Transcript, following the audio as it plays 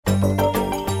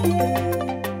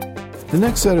The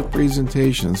next set of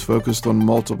presentations focused on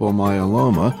multiple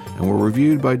myeloma and were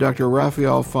reviewed by Dr.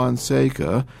 Rafael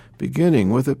Fonseca,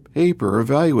 beginning with a paper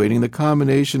evaluating the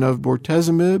combination of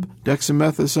bortezomib,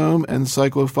 dexamethasone, and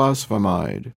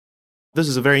cyclophosphamide. This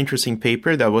is a very interesting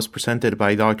paper that was presented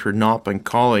by Dr. Knopp and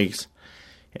colleagues,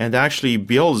 and actually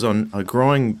builds on a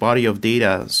growing body of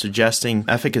data suggesting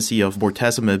efficacy of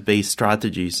bortezomib-based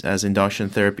strategies as induction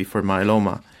therapy for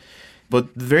myeloma.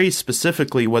 But very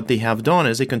specifically, what they have done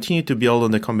is they continue to build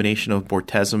on the combination of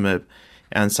bortezomib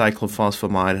and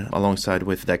cyclophosphamide alongside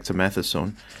with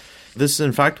dexamethasone. This,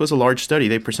 in fact, was a large study.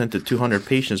 They presented 200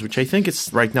 patients, which I think is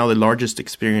right now the largest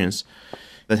experience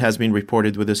that has been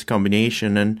reported with this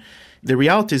combination. And the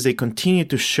reality is they continue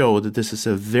to show that this is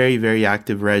a very, very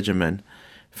active regimen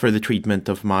for the treatment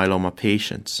of myeloma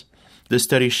patients. This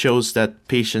study shows that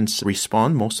patients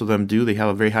respond. Most of them do. They have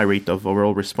a very high rate of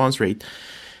overall response rate.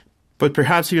 But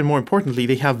perhaps even more importantly,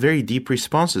 they have very deep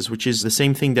responses, which is the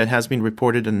same thing that has been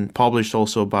reported and published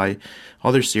also by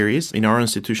other series. In our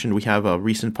institution, we have a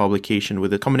recent publication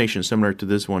with a combination similar to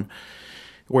this one,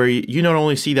 where you not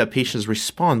only see that patients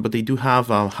respond, but they do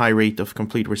have a high rate of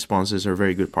complete responses or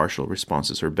very good partial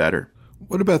responses or better.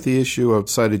 What about the issue of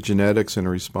cytogenetics in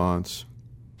response?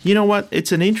 You know what?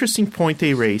 It's an interesting point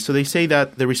they raise. So they say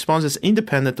that the response is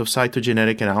independent of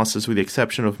cytogenetic analysis with the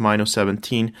exception of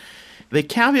 -17. The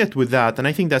caveat with that, and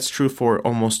I think that's true for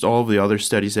almost all of the other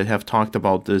studies that have talked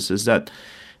about this, is that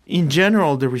in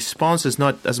general, the response is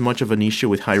not as much of an issue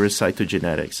with high-risk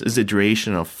cytogenetics. It's the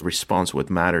duration of response what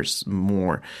matters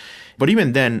more. But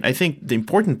even then, I think the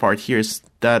important part here is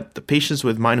that the patients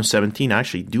with -17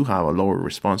 actually do have a lower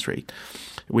response rate,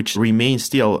 which remains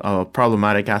still a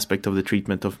problematic aspect of the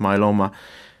treatment of myeloma.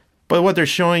 But what they're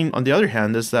showing, on the other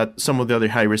hand, is that some of the other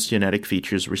high-risk genetic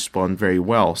features respond very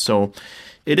well. So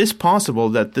it is possible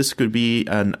that this could be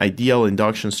an ideal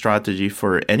induction strategy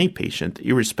for any patient,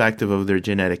 irrespective of their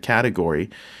genetic category.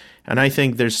 And I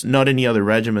think there's not any other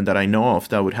regimen that I know of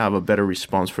that would have a better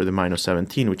response for the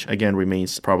 -17, which again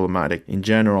remains problematic in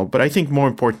general. But I think more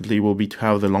importantly will be to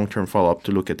have the long-term follow-up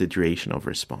to look at the duration of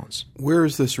response. Where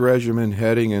is this regimen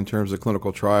heading in terms of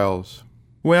clinical trials?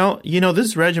 Well,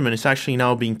 this regimen is actually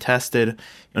now being tested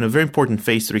in a very important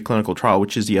phase 3 clinical trial,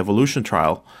 which is the Evolution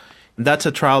trial. That's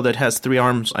a trial that has 3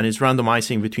 arms and is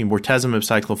randomizing between bortezomib,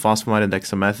 cyclophosphamide, and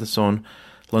dexamethasone,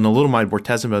 lenalidomide,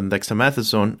 bortezomib, and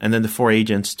dexamethasone, and then the 4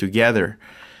 agents together.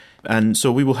 And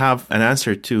so we will have an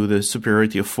answer to the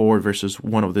superiority of 4 versus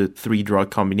one of the 3 drug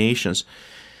combinations.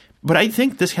 But I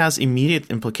think this has immediate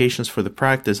implications for the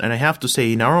practice. And I have to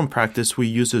say, in our own practice, we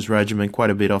use this regimen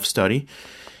quite a bit of study.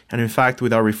 And in fact,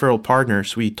 with our referral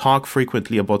partners, we talk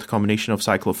frequently about the combination of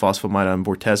cyclophosphamide and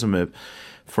bortezomib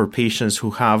for patients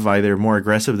who have either more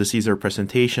aggressive disease or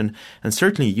presentation, and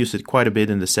certainly use it quite a bit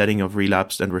in the setting of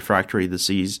relapsed and refractory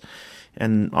disease.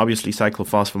 And obviously,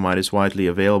 cyclophosphamide is widely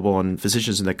available, and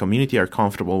physicians in the community are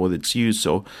comfortable with its use.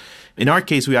 So in our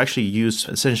case, we actually use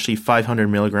essentially 500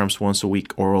 milligrams once a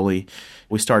week orally.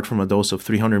 We start from a dose of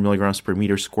 300 milligrams per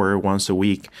meter square once a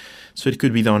week. So it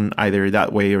could be done either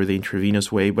that way or the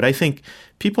intravenous way. But I think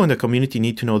people in the community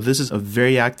need to know this is a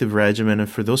very active regimen. And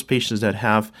for those patients that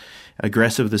have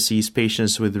aggressive disease,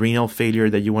 patients with renal failure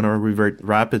that you want to revert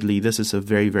rapidly, this is a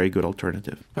very, very good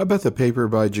alternative. How about the paper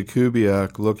by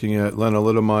Jakubiak looking at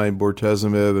lenalidomide,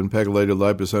 bortezomib, and pegylated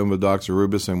liposomal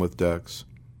doxorubicin with dex?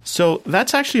 So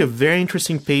that's actually a very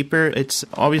interesting paper. It's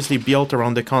obviously built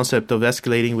around the concept of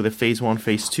escalating with a phase 1,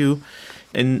 phase 2.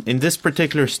 In this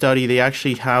particular study, they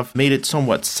actually have made it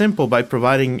somewhat simple by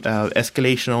providing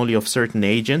escalation only of certain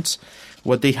agents.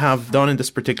 What they have done in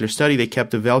this particular study, they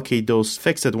kept the Velcade dose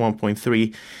fixed at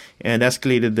 1.3 and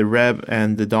escalated the Reb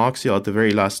and the Doxil at the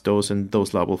very last dose and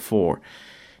dose level 4.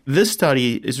 This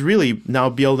study is really now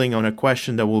building on a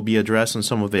question that will be addressed in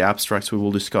some of the abstracts we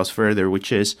will discuss further,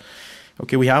 which is,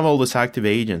 okay, we have all these active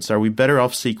agents. Are we better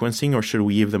off sequencing or should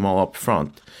we give them all up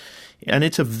front? And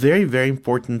it's a very, very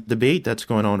important debate that's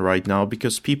going on right now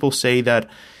because people say that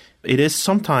it is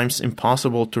sometimes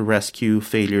impossible to rescue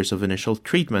failures of initial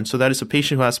treatment. So that is a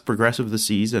patient who has progressive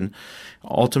disease and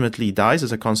ultimately dies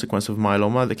as a consequence of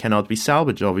myeloma that cannot be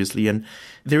salvaged, obviously. And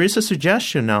there is a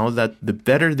suggestion now that the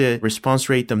better the response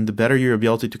rate and the better your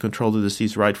ability to control the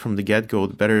disease right from the get-go,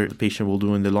 the better the patient will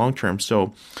do in the long term.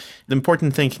 So the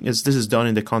important thing is this is done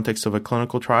in the context of a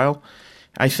clinical trial.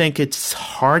 I think it's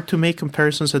hard to make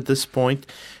comparisons at this point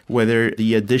whether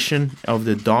the addition of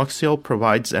the Doxil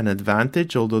provides an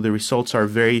advantage, although the results are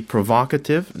very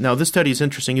provocative. Now, this study is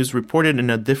interesting. It was reported in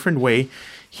a different way.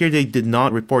 Here they did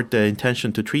not report the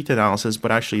intention to treat analysis,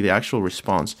 but actually the actual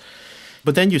response.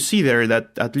 But then you see there that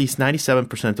at least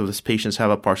 97% of these patients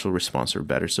have a partial response or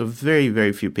better. So very,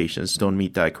 very few patients don't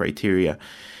meet that criteria.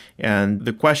 And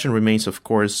the question remains, of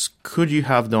course, could you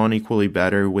have done equally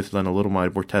better with lenalidomide,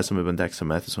 bortezomib, and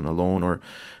dexamethasone alone, or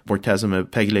bortezomib,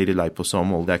 pegylated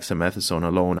liposomal dexamethasone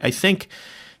alone? I think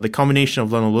the combination of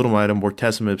lenalidomide and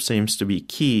bortezomib seems to be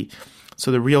key. So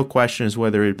the real question is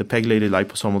whether the pegylated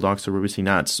liposomal doxorubicin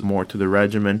adds more to the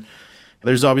regimen.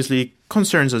 There's obviously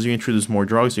concerns as you introduce more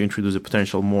drugs, you introduce a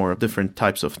potential more different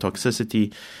types of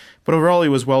toxicity. But overall, it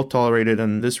was well tolerated,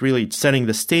 and this really setting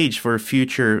the stage for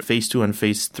future phase 2 and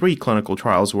phase 3 clinical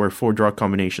trials where 4 drug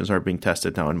combinations are being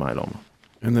tested now in myeloma.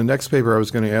 And the next paper I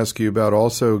was going to ask you about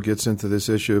also gets into this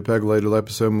issue of pegylated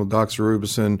liposomal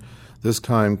doxorubicin, this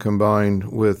time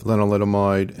combined with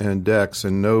lenalidomide and dex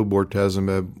and no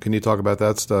bortezomib. Can you talk about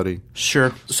that study?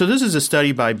 Sure. So this is a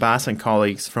study by Bass and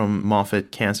colleagues from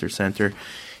Moffitt Cancer Center.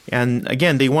 And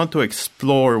again, they want to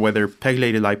explore whether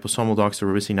pegylated liposomal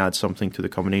doxorubicin adds something to the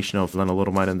combination of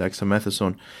lenalidomide and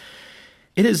dexamethasone.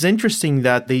 It is interesting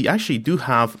that they actually do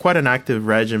have quite an active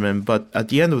regimen, but at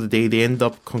the end of the day, they end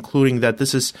up concluding that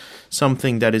this is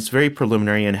something that is very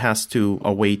preliminary and has to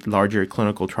await larger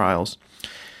clinical trials.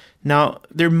 Now,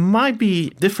 there might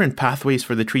be different pathways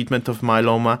for the treatment of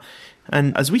myeloma,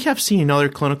 and as we have seen in other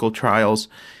clinical trials,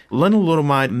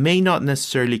 lenalidomide may not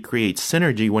necessarily create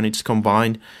synergy when it's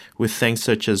combined with things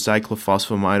such as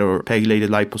cyclophosphamide or pegylated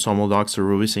liposomal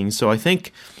doxorubicin. So I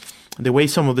think the way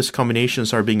some of these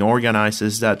combinations are being organized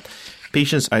is that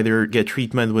patients either get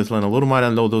treatment with lenalidomide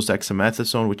and low-dose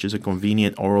dexamethasone, which is a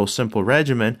convenient oral simple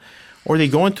regimen, or they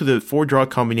go into the 4-drug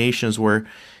combinations where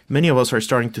many of us are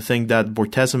starting to think that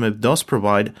bortezomib does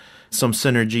provide some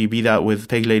synergy, be that with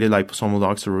pegylated liposomal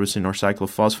doxorubicin or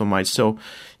cyclophosphamide. So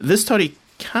this study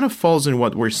kind of falls in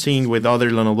what we're seeing with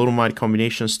other lenalidomide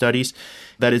combination studies,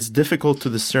 that it's difficult to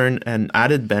discern an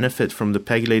added benefit from the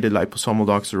pegylated liposomal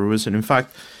doxorubicin. In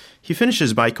fact, he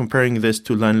finishes by comparing this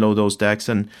to len low-dose dex,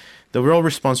 and the overall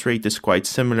response rate is quite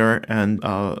similar, and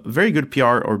very good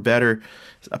PR or better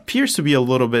appears to be a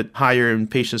little bit higher in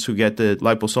patients who get the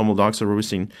liposomal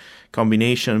doxorubicin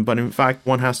combination. But in fact,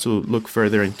 one has to look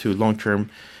further into long-term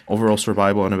overall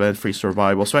survival and event-free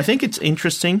survival. So I think it's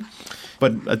interesting,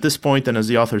 but at this point, and as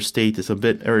the authors state, it's a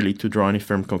bit early to draw any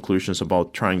firm conclusions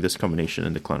about trying this combination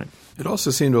in the clinic. It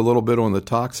also seemed a little bit on the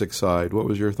toxic side. What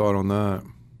was your thought on that?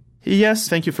 Yes,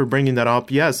 thank you for bringing that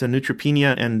up. Yes, and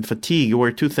neutropenia and fatigue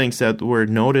were 2 things that were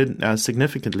noted as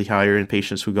significantly higher in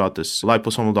patients who got this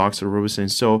liposomal doxorubicin.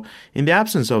 So in the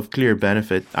absence of clear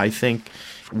benefit, I think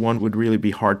one would really be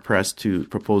hard-pressed to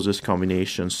propose this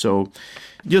combination. So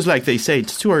just like they say,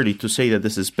 it's too early to say that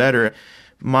this is better.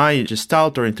 My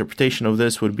gestalt or interpretation of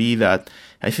this would be that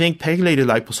I think pegylated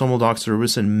liposomal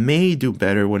doxorubicin may do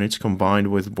better when it's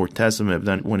combined with bortezomib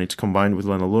than when it's combined with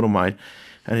lenalidomide.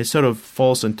 And it sort of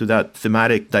falls into that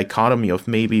thematic dichotomy of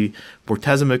maybe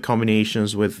bortezomib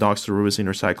combinations with doxorubicin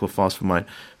or cyclophosphamide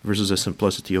versus the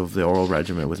simplicity of the oral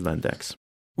regimen with Lendex.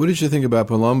 What did you think about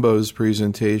Palumbo's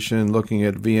presentation looking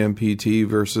at VMPT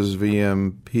versus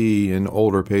VMP in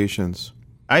older patients?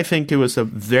 I think it was a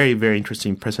very, very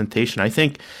interesting presentation. I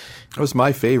think it was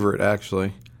my favorite,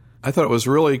 actually. I thought it was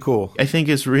really cool. I think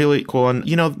it's really cool. And,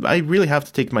 I really have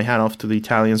to take my hat off to the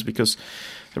Italians because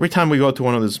every time we go to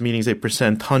one of those meetings, they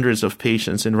present hundreds of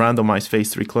patients in randomized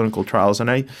phase 3 clinical trials.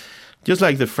 And just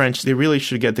like the French, they really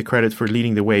should get the credit for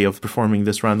leading the way of performing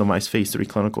this randomized phase 3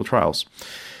 clinical trials.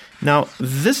 Now,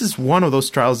 this is one of those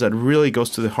trials that really goes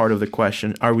to the heart of the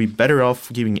question, are we better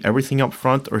off giving everything up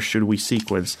front or should we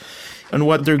sequence? And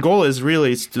what their goal is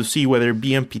really is to see whether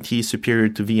BMPT is superior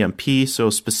to VMP.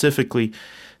 So specifically,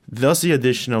 does the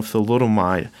addition of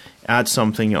thalidomide add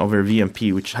something over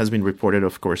VMP, which has been reported,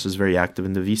 of course, is very active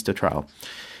in the VISTA trial.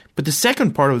 But the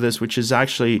second part of this, which is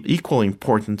actually equally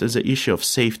important, is the issue of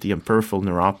safety and peripheral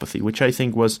neuropathy, which I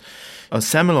think was a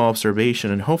seminal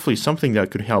observation and hopefully something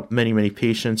that could help many, many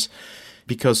patients,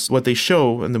 because what they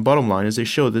show, and the bottom line is they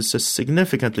show this a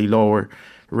significantly lower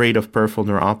rate of peripheral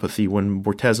neuropathy when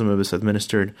bortezomib is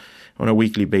administered on a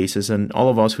weekly basis. And all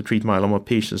of us who treat myeloma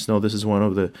patients know this is one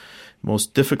of the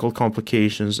most difficult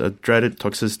complications, a dreaded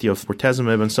toxicity of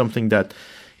bortezomib, and something that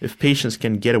if patients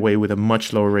can get away with a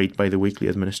much lower rate by the weekly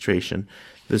administration,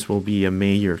 this will be a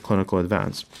major clinical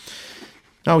advance.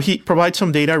 Now, he provides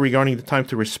some data regarding the time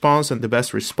to response and the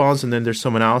best response, and then there's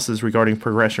some analysis regarding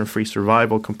progression-free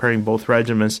survival, comparing both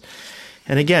regimens.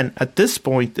 And again, at this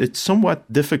point, it's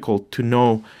somewhat difficult to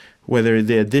know whether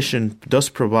the addition does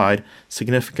provide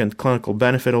significant clinical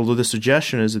benefit, although the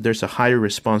suggestion is that there's a higher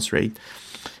response rate.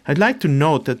 I'd like to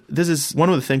note that this is one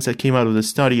of the things that came out of the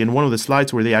study in one of the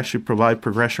slides where they actually provide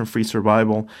progression-free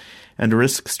survival and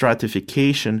risk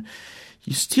stratification.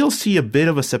 you still see a bit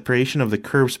of a separation of the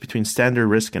curves between standard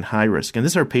risk and high risk. And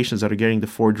these are patients that are getting the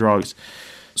 4 drugs.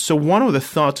 So one of the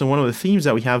thoughts and one of the themes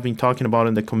that we have been talking about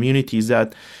in the community is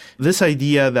that this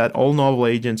idea that all novel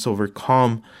agents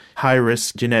overcome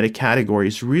high-risk genetic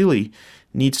categories really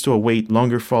needs to await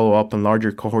longer follow-up and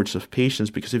larger cohorts of patients,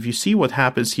 because if you see what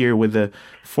happens here with the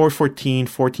 414,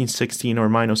 1416, or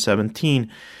 -17,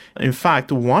 in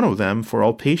fact, one of them for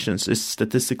all patients is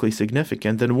statistically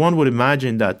significant, then one would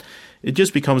imagine that it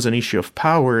just becomes an issue of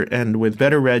power, and with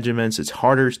better regimens, it's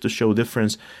harder to show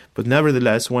difference, but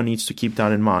nevertheless, one needs to keep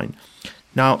that in mind.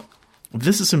 Now,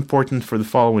 this is important for the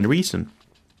following reason.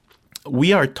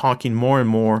 We are talking more and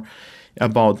more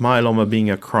about myeloma being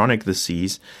a chronic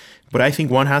disease, but I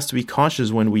think one has to be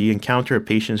cautious when we encounter a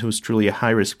patient who's truly a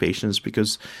high-risk patient,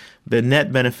 because the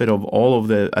net benefit of all of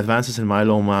the advances in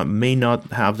myeloma may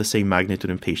not have the same magnitude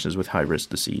in patients with high-risk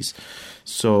disease.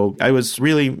 So I was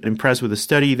really impressed with the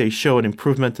study. They show an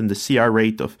improvement in the CR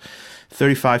rate of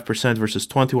 35% versus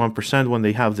 21% when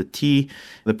they have the T.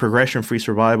 The progression-free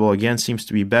survival, again, seems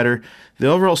to be better. The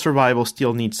overall survival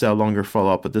still needs a longer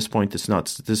follow-up. At this point, it's not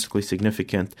statistically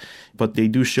significant, but they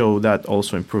do show that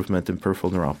also improvement in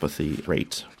peripheral neuropathy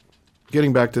rates.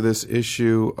 Getting back to this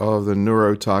issue of the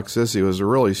neurotoxicity was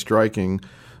really striking.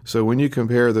 So when you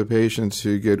compare the patients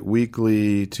who get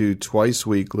weekly to twice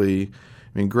weekly,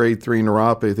 grade 3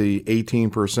 neuropathy,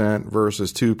 18%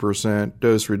 versus 2%,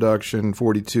 dose reduction,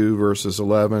 42 versus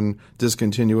 11,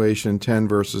 discontinuation, 10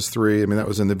 versus 3. That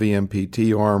was in the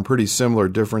VMPT arm. Pretty similar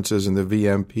differences in the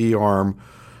VMP arm.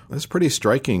 That's a pretty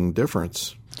striking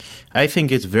difference. I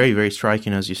think it's very, very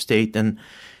striking, as you state. And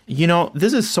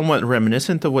this is somewhat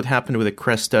reminiscent of what happened with the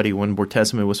CREST study when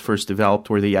bortezomib was first developed,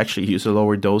 where they actually used a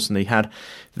lower dose and they had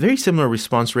very similar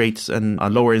response rates and a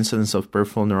lower incidence of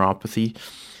peripheral neuropathy.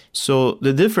 So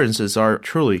the differences are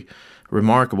truly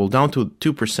remarkable. Down to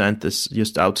 2% is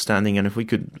just outstanding. And if we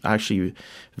could actually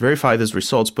verify these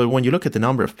results, but when you look at the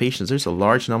number of patients, there's a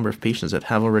large number of patients that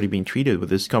have already been treated with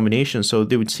this combination. So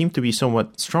they would seem to be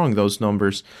somewhat strong, those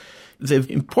numbers. The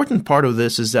important part of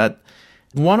this is that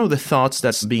one of the thoughts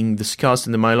that's being discussed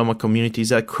in the myeloma community is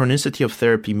that chronicity of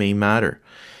therapy may matter.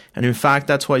 And in fact,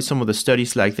 that's why some of the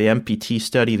studies like the MPT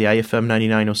study, the IFM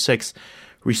 9906,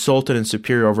 resulted in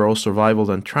superior overall survival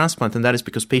than transplant, and that is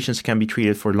because patients can be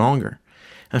treated for longer.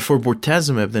 And for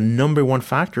bortezomib, the number one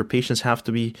factor, patients have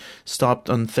to be stopped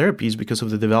on therapies because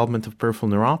of the development of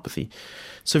peripheral neuropathy.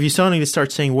 So if you suddenly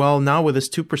start saying, well, now with this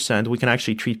 2%, we can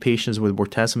actually treat patients with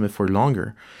bortezomib for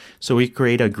longer. So we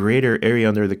create a greater area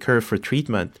under the curve for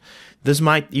treatment. This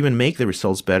might even make the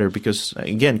results better because,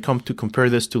 again, come to compare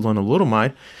this to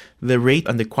lenalidomide, the rate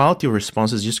and the quality of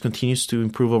responses just continues to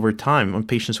improve over time on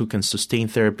patients who can sustain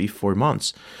therapy for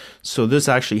months. So this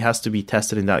actually has to be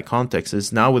tested in that context.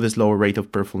 Is now with this lower rate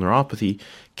of peripheral neuropathy,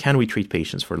 can we treat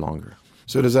patients for longer?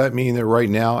 So does that mean that right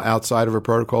now, outside of a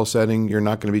protocol setting, you're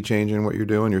not going to be changing what you're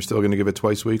doing? You're still going to give it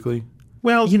twice weekly?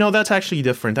 Well, that's actually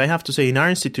different. I have to say, in our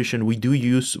institution, we do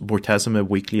use bortezomib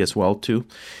weekly as well, too.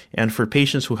 And for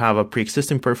patients who have a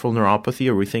pre-existing peripheral neuropathy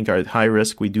or we think are at high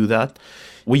risk, we do that.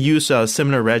 We use a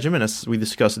similar regimen, as we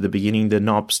discussed at the beginning, the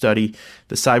NOP study,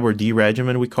 the CyBorD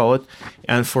regimen, we call it.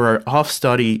 And for our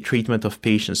off-study treatment of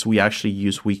patients, we actually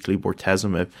use weekly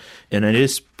bortezomib. And it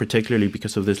is particularly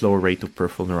because of this lower rate of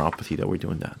peripheral neuropathy that we're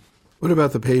doing that. What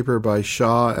about the paper by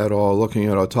Shah et al. Looking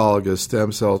at autologous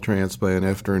stem cell transplant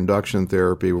after induction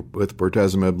therapy with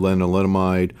bortezomib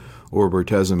lenalidomide or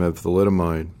bortezomib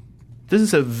thalidomide? This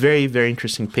is a very, very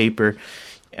interesting paper.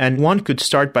 And one could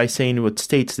start by saying what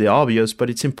states the obvious, but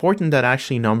it's important that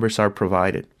actually numbers are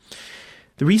provided.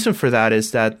 The reason for that is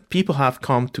that people have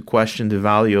come to question the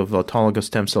value of autologous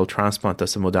stem cell transplant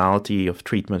as a modality of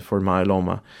treatment for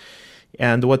myeloma.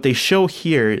 And what they show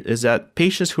here is that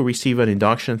patients who receive an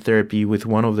induction therapy with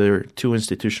one of their two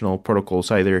institutional protocols,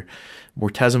 either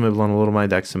bortezomib lenalidomide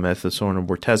dexamethasone or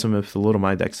bortezomib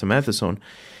thalidomide dexamethasone,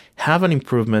 have an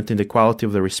improvement in the quality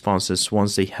of the responses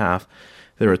once they have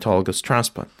their autologous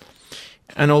transplant.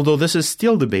 And although this is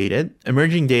still debated,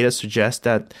 emerging data suggests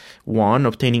that 1,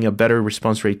 obtaining a better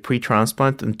response rate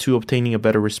pre-transplant, and 2, obtaining a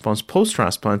better response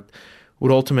post-transplant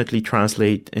would ultimately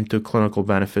translate into clinical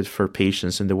benefit for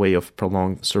patients in the way of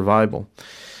prolonged survival.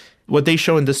 What they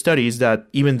show in the study is that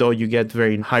even though you get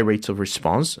very high rates of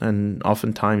response and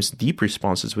oftentimes deep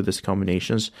responses with these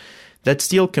combinations, that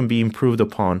still can be improved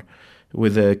upon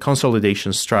with a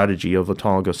consolidation strategy of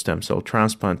autologous stem cell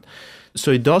transplant.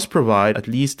 So it does provide at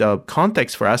least a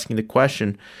context for asking the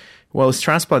question, Well, is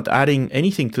transplant adding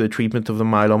anything to the treatment of the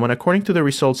myeloma? And according to the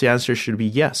results, the answer should be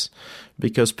yes,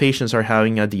 because patients are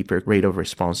having a deeper rate of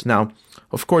response. Now,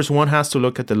 of course, one has to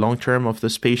look at the long term of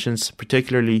these patients,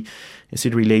 particularly as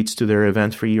it relates to their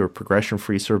event-free or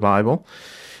progression-free survival.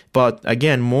 But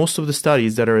again, most of the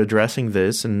studies that are addressing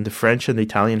this, and the French and the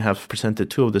Italian have presented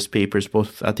two of these papers,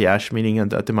 both at the ASH meeting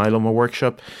and at the myeloma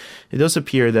workshop, it does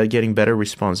appear that getting better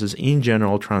responses in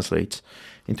general translates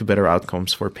into better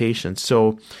outcomes for patients.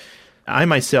 So I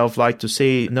myself like to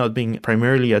say, not being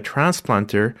primarily a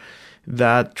transplanter,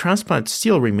 that transplant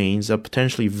still remains a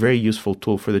potentially very useful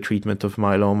tool for the treatment of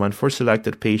myeloma, and for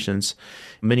selected patients,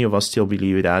 many of us still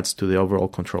believe it adds to the overall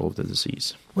control of the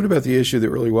disease. What about the issue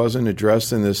that really wasn't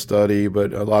addressed in this study,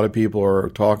 but a lot of people are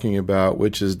talking about,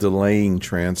 which is delaying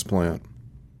transplant?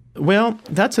 Well,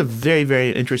 that's a very,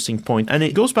 very interesting point. And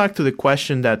it goes back to the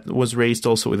question that was raised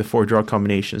also with the 4 drug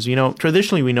combinations.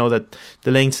 Traditionally we know that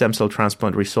delaying stem cell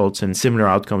transplant results in similar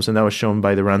outcomes, and that was shown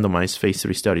by the randomized phase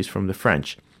 3 studies from the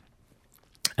French.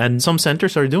 And some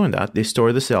centers are doing that. They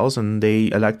store the cells and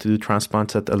they elect to do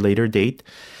transplants at a later date.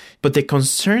 But the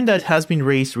concern that has been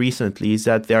raised recently is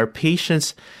that there are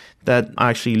patients that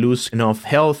actually lose enough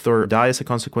health or die as a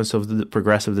consequence of the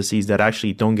progressive disease that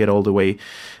actually don't get all the way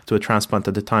to a transplant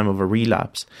at the time of a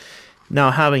relapse. Now,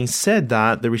 having said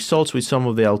that, the results with some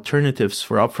of the alternatives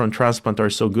for upfront transplant are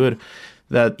so good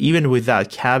that even with that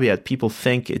caveat, people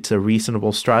think it's a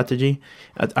reasonable strategy.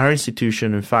 At our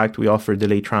institution, in fact, we offer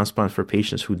delayed transplant for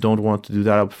patients who don't want to do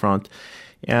that upfront.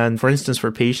 And for instance,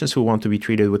 for patients who want to be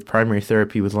treated with primary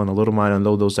therapy with lenalidomide and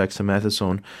low-dose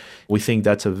dexamethasone, we think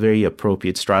that's a very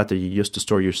appropriate strategy just to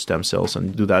store your stem cells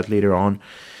and do that later on.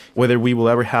 Whether we will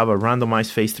ever have a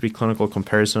randomized phase 3 clinical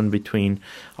comparison between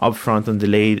upfront and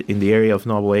delayed in the area of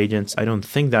novel agents, I don't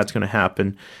think that's going to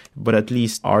happen, but at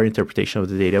least our interpretation of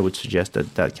the data would suggest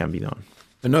that that can be done.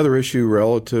 Another issue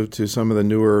relative to some of the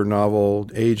newer novel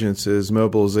agents is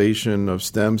mobilization of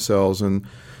stem cells, and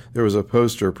there was a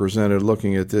poster presented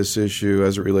looking at this issue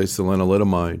as it relates to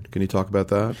lenalidomide. Can you talk about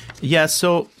that? Yes,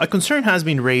 so a concern has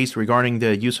been raised regarding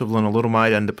the use of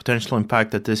lenalidomide and the potential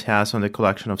impact that this has on the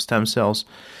collection of stem cells.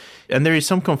 And there is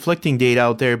some conflicting data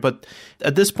out there, but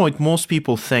at this point, most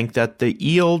people think that the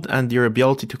yield and your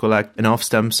ability to collect enough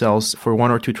stem cells for 1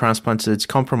 or 2 transplants is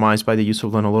compromised by the use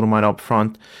of lenalidomide up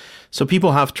front. So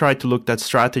people have tried to look at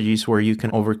strategies where you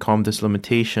can overcome this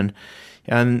limitation.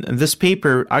 And this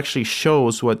paper actually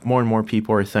shows what more and more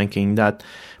people are thinking, that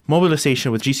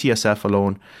mobilization with GCSF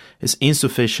alone is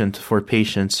insufficient for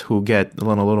patients who get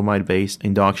lenalidomide-based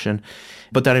induction,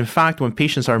 but that in fact when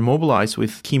patients are mobilized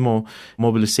with chemo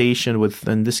mobilization with,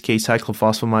 in this case,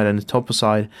 cyclophosphamide and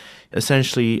etoposide,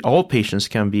 essentially all patients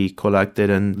can be collected,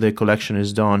 and the collection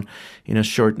is done in a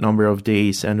short number of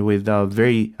days and with a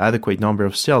very adequate number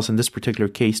of cells. In this particular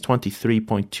case,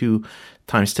 23.2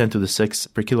 times 10 to the 6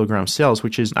 per kilogram cells,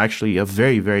 which is actually a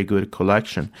very, very good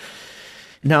collection.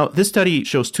 Now, this study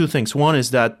shows 2 things. One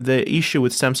is that the issue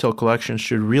with stem cell collection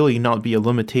should really not be a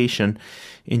limitation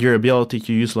in your ability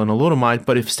to use lenalidomide,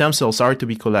 but if stem cells are to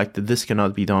be collected, this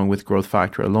cannot be done with growth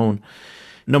factor alone.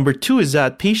 Number 2 is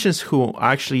that patients who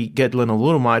actually get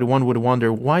lenalidomide, one would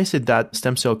wonder, why is it that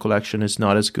stem cell collection is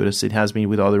not as good as it has been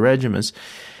with other regimens?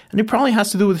 And it probably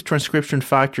has to do with transcription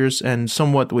factors and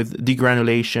somewhat with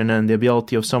degranulation and the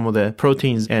ability of some of the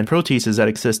proteins and proteases that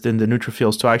exist in the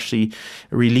neutrophils to actually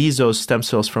release those stem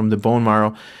cells from the bone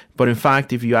marrow. But in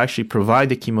fact, if you actually provide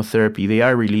the chemotherapy, they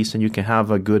are released and you can have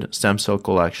a good stem cell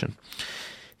collection.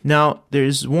 Now,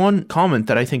 there's one comment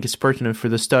that I think is pertinent for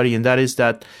the study, and that is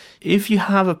that if you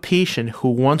have a patient who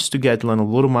wants to get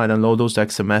lenalidomide and low-dose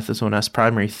dexamethasone as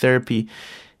primary therapy,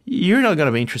 you're not going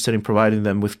to be interested in providing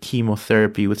them with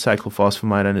chemotherapy with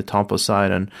cyclophosphamide and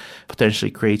etoposide and potentially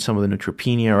create some of the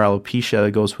neutropenia or alopecia that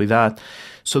goes with that.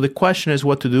 So the question is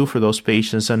what to do for those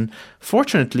patients. And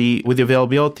fortunately, with the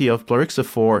availability of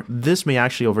plerixafor, this may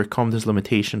actually overcome this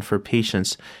limitation for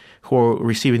patients who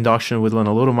receive induction with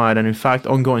lenalidomide. And in fact,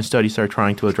 ongoing studies are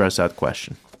trying to address that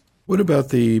question. What about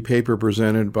the paper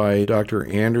presented by Dr.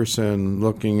 Anderson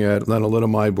looking at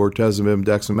lenalidomide, bortezomib,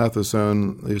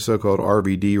 dexamethasone, the so-called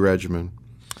RVD regimen?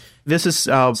 This is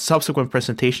a subsequent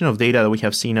presentation of data that we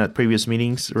have seen at previous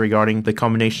meetings regarding the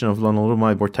combination of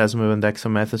lenalidomide, bortezomib, and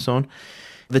dexamethasone.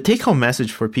 The take-home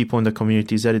message for people in the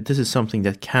community is that this is something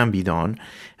that can be done.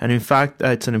 And in fact,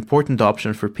 it's an important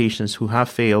option for patients who have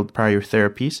failed prior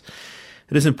therapies.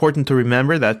 It is important to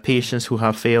remember that patients who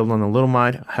have failed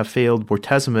lenalidomide, have failed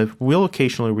bortezomib, will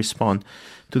occasionally respond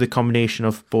to the combination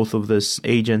of both of these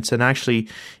agents. And actually,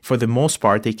 for the most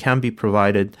part, they can be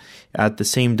provided at the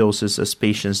same doses as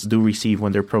patients do receive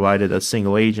when they're provided as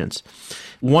single agents.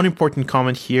 One important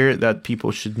comment here that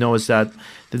people should know is that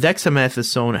the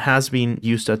dexamethasone has been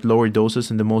used at lower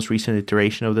doses in the most recent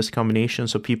iteration of this combination.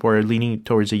 So people are leaning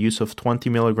towards the use of 20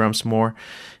 milligrams more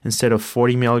instead of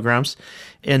 40 milligrams.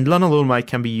 And lenalidomide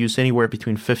can be used anywhere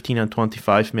between 15 and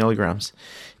 25 milligrams.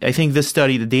 I think this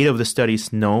study, the data of the study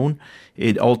is known.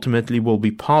 It ultimately will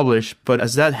be published. But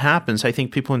as that happens, I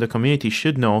think people in the community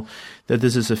should know that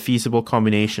this is a feasible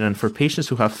combination. And for patients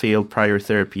who have failed prior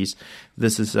therapies,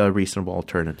 this is a reasonable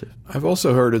alternative. I've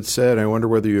also heard it said, I wonder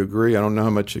whether you agree, I don't know how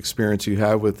much experience you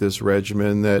have with this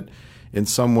regimen, that in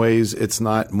some ways it's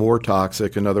not more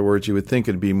toxic. In other words, you would think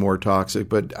it'd be more toxic.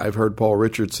 But I've heard Paul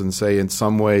Richardson say in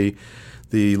some way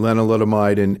the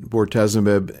lenalidomide and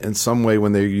bortezomib, in some way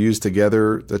when they're used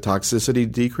together, the toxicity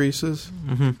decreases?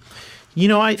 Mm-hmm. You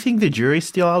know, I think the jury's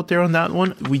still out there on that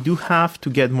one. We do have to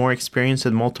get more experience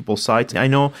at multiple sites. I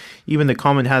know even the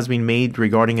comment has been made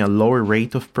regarding a lower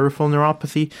rate of peripheral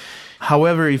neuropathy.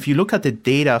 However, if you look at the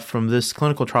data from this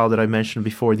clinical trial that I mentioned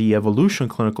before, the Evolution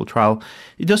clinical trial,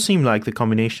 it does seem like the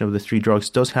combination of the three drugs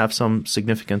does have some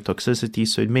significant toxicity,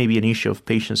 so it may be an issue of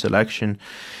patient selection.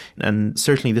 And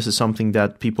certainly this is something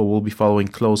that people will be following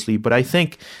closely. But I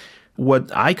think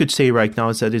what I could say right now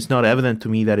is that it's not evident to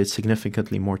me that it's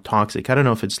significantly more toxic. I don't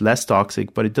know if it's less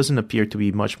toxic, but it doesn't appear to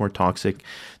be much more toxic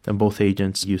than both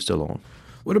agents used alone.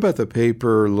 What about the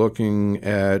paper looking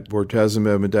at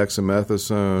bortezomib and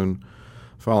dexamethasone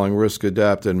following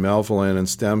risk-adapted melphalan and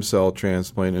stem cell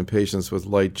transplant in patients with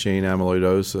light chain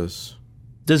amyloidosis?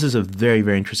 This is a very,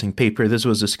 very interesting paper. This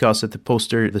was discussed at the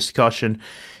poster discussion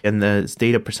and the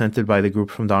data presented by the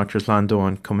group from Drs. Lando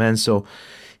and Comenso.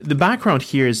 The background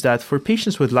here is that for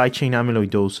patients with light chain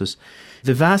amyloidosis,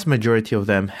 the vast majority of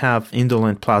them have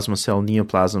indolent plasma cell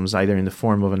neoplasms, either in the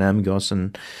form of an MGUS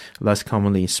and less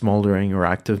commonly smoldering or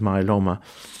active myeloma.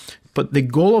 But the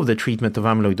goal of the treatment of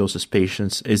amyloidosis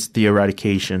patients is the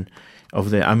eradication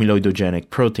of the amyloidogenic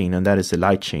protein, and that is the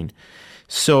light chain.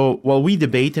 So while we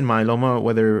debate in myeloma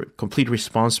whether complete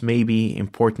response may be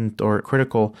important or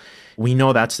critical, we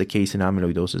know that's the case in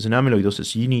amyloidosis. In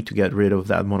amyloidosis, you need to get rid of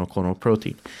that monoclonal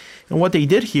protein. And what they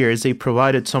did here is they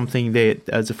provided something that,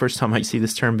 as the first time I see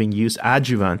this term being used,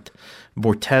 adjuvant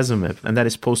bortezomib, and that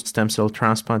is post-stem cell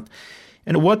transplant.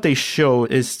 And what they show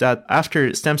is that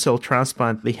after stem cell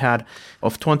transplant, they had,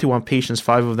 of 21 patients,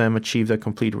 5 of them achieved a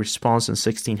complete response and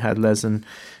 16 had less than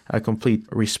a complete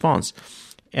response.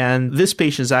 And these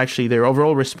patients actually, their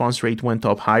overall response rate went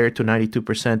up higher to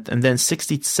 92%, and then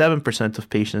 67% of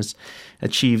patients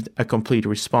achieved a complete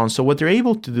response. So what they're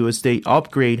able to do is they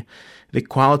upgrade the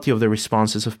quality of the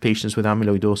responses of patients with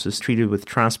amyloidosis treated with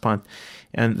transplant.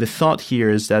 And the thought here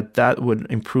is that that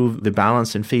would improve the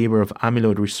balance in favor of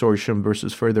amyloid resorption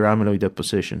versus further amyloid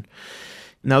deposition.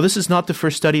 Now, this is not the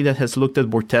first study that has looked at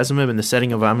bortezomib in the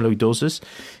setting of amyloidosis.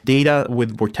 Data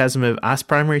with bortezomib as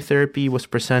primary therapy was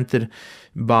presented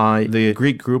by the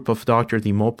Greek group of Dr.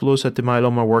 Dimopoulos at the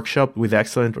myeloma workshop with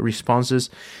excellent responses.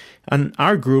 And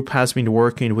our group has been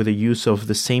working with the use of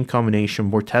the same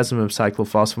combination, bortezomib,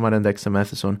 cyclophosphamide, and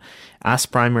dexamethasone, as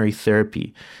primary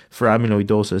therapy for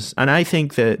amyloidosis. And I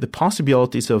think that the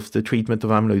possibilities of the treatment of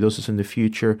amyloidosis in the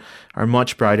future are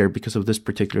much brighter because of this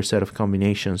particular set of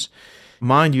combinations.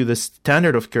 Mind you, the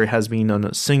standard of care has been on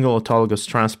a single autologous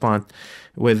transplant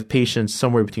with patients,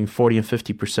 somewhere between 40 and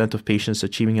 50% of patients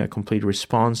achieving a complete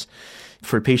response.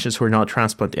 For patients who are not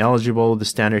transplant eligible, the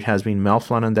standard has been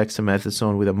melphalan and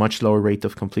dexamethasone with a much lower rate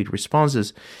of complete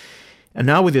responses. And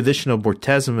now with the addition of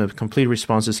bortezomib, complete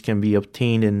responses can be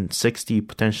obtained in 60,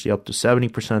 potentially up to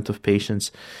 70% of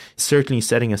patients, certainly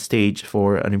setting a stage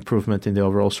for an improvement in the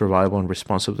overall survival and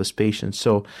response of these patients.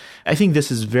 So I think this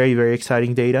is very, very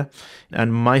exciting data.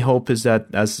 And my hope is that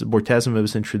as bortezomib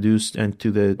is introduced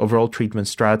into the overall treatment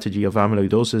strategy of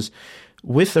amyloidosis,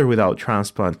 with or without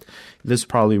transplant, this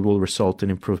probably will result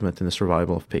in improvement in the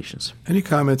survival of patients. Any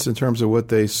comments in terms of what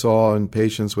they saw in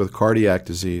patients with cardiac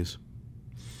disease?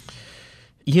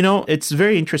 You know, it's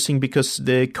very interesting because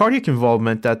the cardiac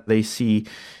involvement that they see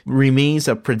remains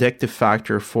a predictive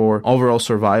factor for overall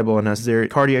survival. And as their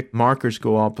cardiac markers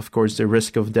go up, of course, the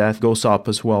risk of death goes up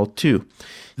as well, too.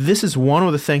 This is one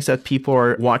of the things that people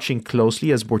are watching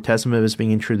closely as bortezomib is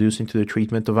being introduced into the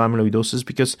treatment of amyloidosis,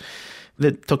 because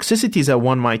the toxicities that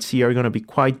one might see are going to be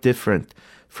quite different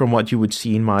from what you would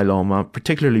see in myeloma,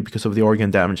 particularly because of the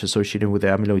organ damage associated with the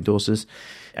amyloidosis.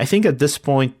 I think at this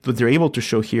point, what they're able to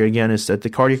show here again is that the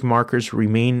cardiac markers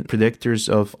remain predictors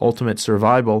of ultimate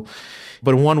survival,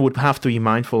 but one would have to be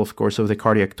mindful, of course, of the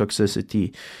cardiac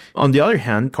toxicity. On the other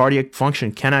hand, cardiac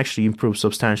function can actually improve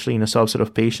substantially in a subset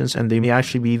of patients, and they may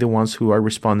actually be the ones who are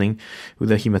responding with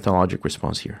a hematologic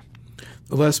response here.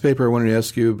 The last paper I wanted to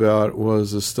ask you about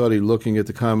was a study looking at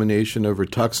the combination of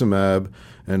rituximab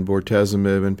and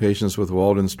bortezomib in patients with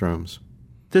Waldenstrom's.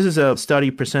 This is a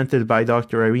study presented by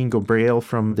Dr. Irene Gabriel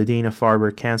from the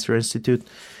Dana-Farber Cancer Institute,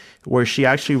 where she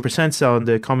actually presents on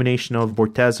the combination of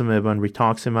bortezomib and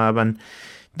rituximab. And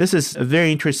this is a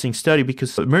very interesting study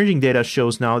because emerging data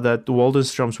shows now that the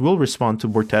Waldenstrom's will respond to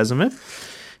bortezomib.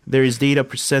 There is data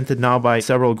presented now by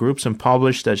several groups and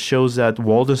published that shows that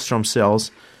Waldenstrom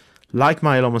cells, like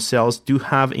myeloma cells, do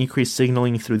have increased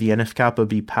signaling through the NF-kappa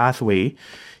B pathway,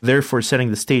 therefore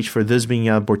setting the stage for this being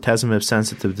a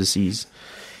bortezomib-sensitive disease.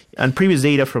 And previous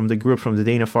data from the group from the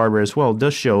Dana-Farber as well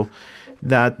does show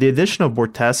that the addition of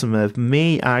bortezomib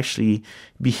may actually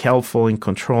be helpful in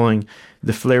controlling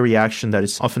the flare reaction that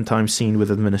is oftentimes seen with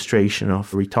administration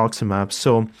of rituximab.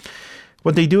 So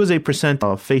what they do is they present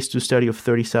a phase 2 study of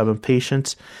 37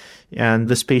 patients, and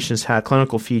these patients had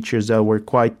clinical features that were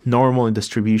quite normal in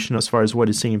distribution as far as what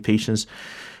is seen in patients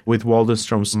with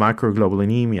Waldenstrom's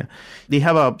macroglobulinemia. They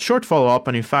have a short follow-up,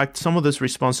 and in fact, some of these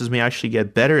responses may actually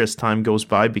get better as time goes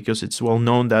by because it's well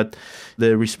known that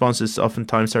the responses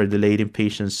oftentimes are delayed in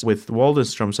patients with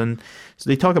Waldenstrom's. And so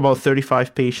they talk about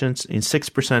 35 patients. In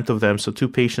 6% of them, so 2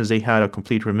 patients, they had a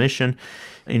complete remission.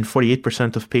 In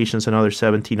 48% of patients, another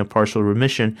 17 a partial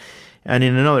remission. And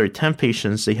in another 10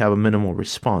 patients, they have a minimal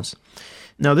response.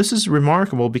 Now, this is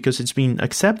remarkable because it's been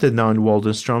accepted now in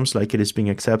Waldenstrom's, like it is being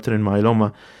accepted in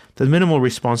myeloma, that minimal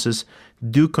responses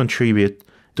do contribute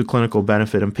to clinical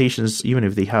benefit, and patients, even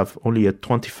if they have only a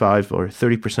 25 or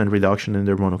 30% reduction in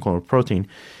their monoclonal protein,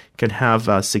 can have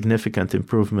a significant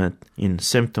improvement in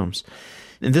symptoms.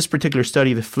 In this particular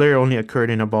study, the flare only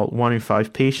occurred in about 1 in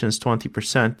 5 patients,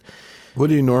 20%. What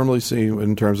do you normally see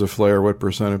in terms of flare? What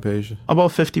percent of patients?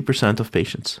 About 50% of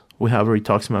patients will have a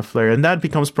rituximab flare, and that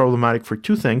becomes problematic for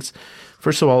 2 things.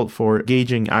 First of all, for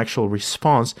gauging actual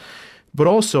response, but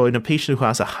also in a patient who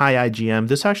has a high IgM,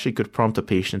 this actually could prompt a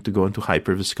patient to go into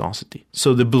hyperviscosity.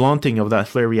 So the blunting of that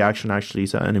flare reaction actually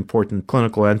is an important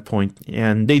clinical endpoint,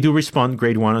 and they do respond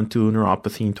grade 1 and 2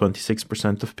 neuropathy in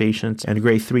 26% of patients, and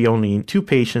grade 3 only in 2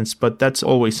 patients, but that's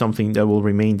always something that will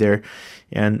remain there.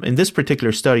 And in this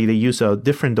particular study, they use a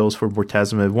different dose for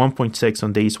bortezomib, 1.6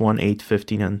 on days 1, 8,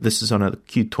 15, and this is on a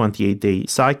Q28-day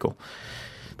cycle.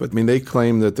 But, I mean, they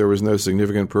claim that there was no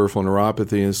significant peripheral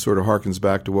neuropathy, and it sort of harkens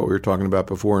back to what we were talking about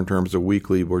before in terms of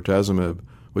weekly bortezomib,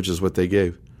 which is what they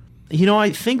gave. You know,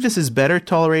 I think this is better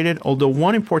tolerated, although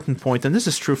one important point, and this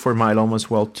is true for myeloma as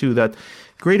well, too, that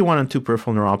grade 1 and 2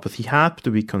 peripheral neuropathy have to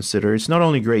be considered. It's not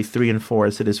only grade 3 and 4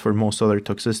 as it is for most other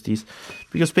toxicities,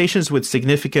 because patients with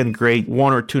significant grade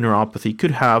 1 or 2 neuropathy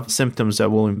could have symptoms that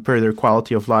will impair their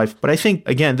quality of life. But I think,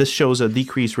 again, this shows a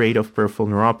decreased rate of peripheral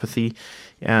neuropathy.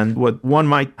 And what one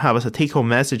might have as a take-home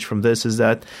message from this is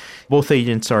that both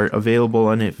agents are available,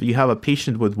 and if you have a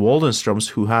patient with Waldenstrom's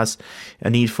who has a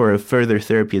need for a further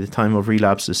therapy at the time of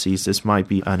relapse disease, this might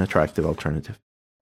be an attractive alternative.